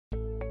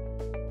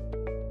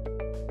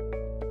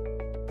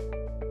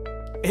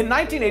In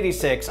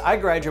 1986, I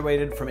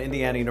graduated from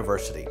Indiana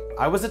University.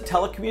 I was a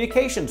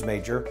telecommunications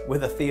major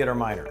with a theater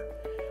minor.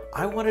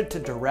 I wanted to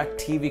direct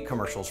TV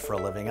commercials for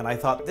a living, and I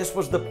thought this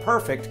was the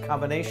perfect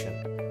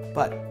combination.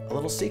 But a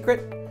little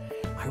secret,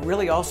 I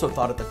really also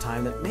thought at the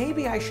time that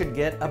maybe I should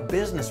get a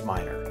business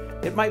minor.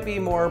 It might be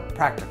more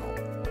practical.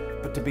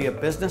 But to be a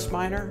business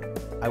minor,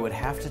 I would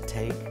have to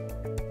take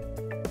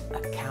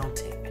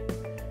accounting.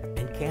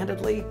 And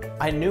candidly,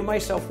 I knew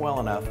myself well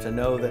enough to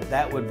know that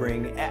that would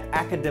bring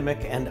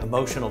academic and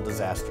emotional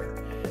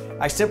disaster.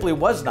 I simply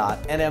was not,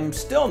 and am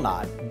still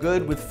not,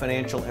 good with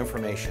financial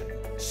information.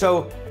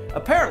 So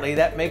apparently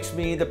that makes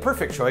me the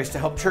perfect choice to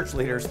help church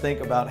leaders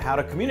think about how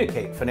to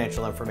communicate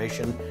financial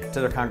information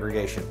to their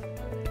congregation.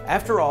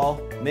 After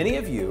all, many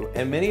of you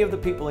and many of the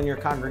people in your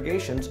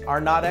congregations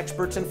are not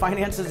experts in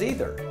finances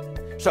either.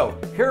 So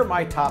here are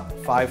my top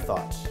 5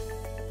 thoughts.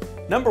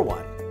 Number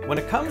 1, when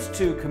it comes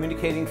to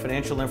communicating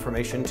financial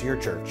information to your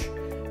church,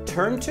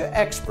 turn to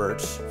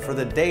experts for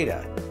the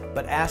data,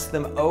 but ask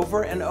them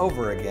over and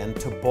over again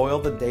to boil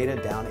the data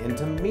down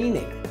into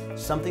meaning,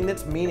 something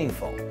that's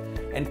meaningful,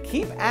 and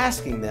keep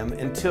asking them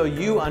until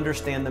you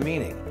understand the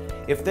meaning.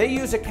 If they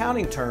use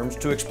accounting terms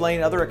to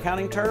explain other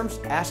accounting terms,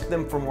 ask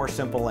them for more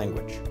simple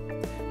language.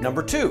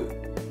 Number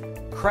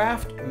 2,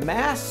 craft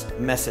mass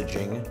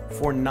messaging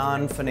for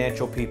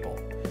non-financial people.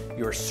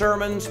 Your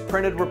sermons,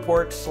 printed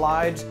reports,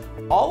 slides,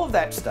 all of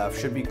that stuff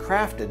should be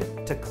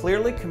crafted to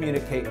clearly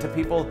communicate to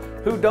people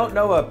who don't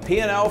know a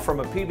P&L from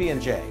a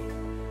PB&J.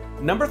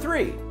 Number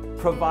 3,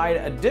 provide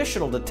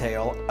additional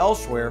detail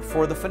elsewhere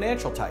for the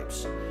financial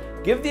types.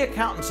 Give the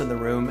accountants in the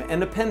room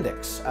an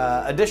appendix,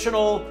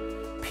 additional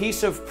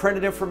piece of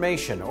printed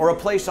information, or a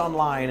place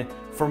online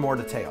for more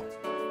detail.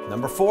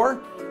 Number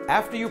 4,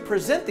 after you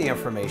present the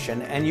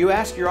information and you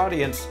ask your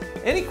audience,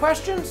 any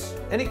questions?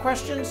 Any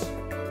questions?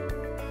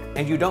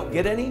 And you don't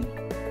get any,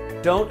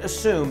 don't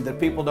assume that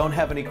people don't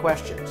have any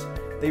questions.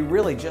 They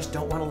really just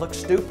don't want to look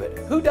stupid.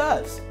 Who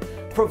does?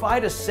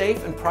 Provide a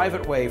safe and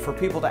private way for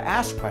people to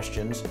ask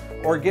questions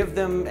or give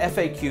them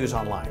FAQs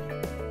online.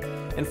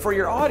 And for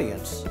your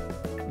audience,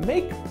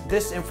 make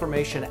this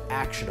information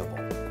actionable.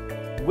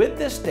 With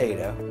this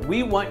data,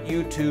 we want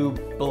you to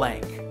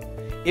blank.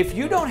 If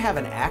you don't have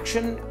an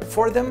action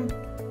for them,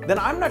 then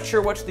I'm not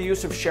sure what's the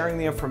use of sharing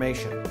the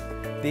information.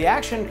 The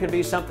action can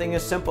be something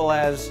as simple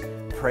as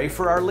pray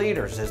for our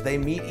leaders as they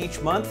meet each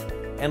month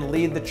and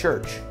lead the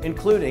church,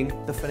 including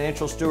the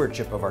financial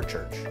stewardship of our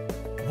church.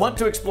 Want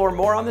to explore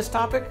more on this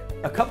topic?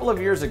 A couple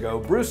of years ago,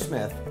 Bruce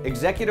Smith,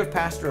 Executive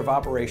Pastor of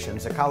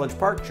Operations at College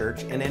Park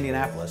Church in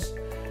Indianapolis,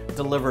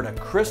 delivered a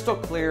crystal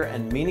clear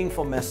and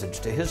meaningful message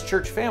to his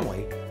church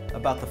family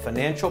about the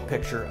financial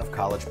picture of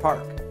College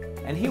Park.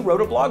 And he wrote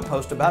a blog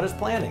post about his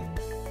planning.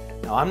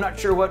 Now, I'm not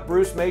sure what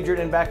Bruce majored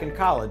in back in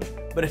college,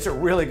 but it's a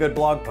really good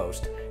blog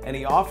post, and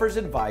he offers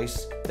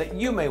advice that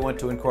you may want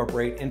to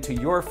incorporate into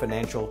your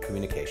financial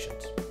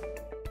communications.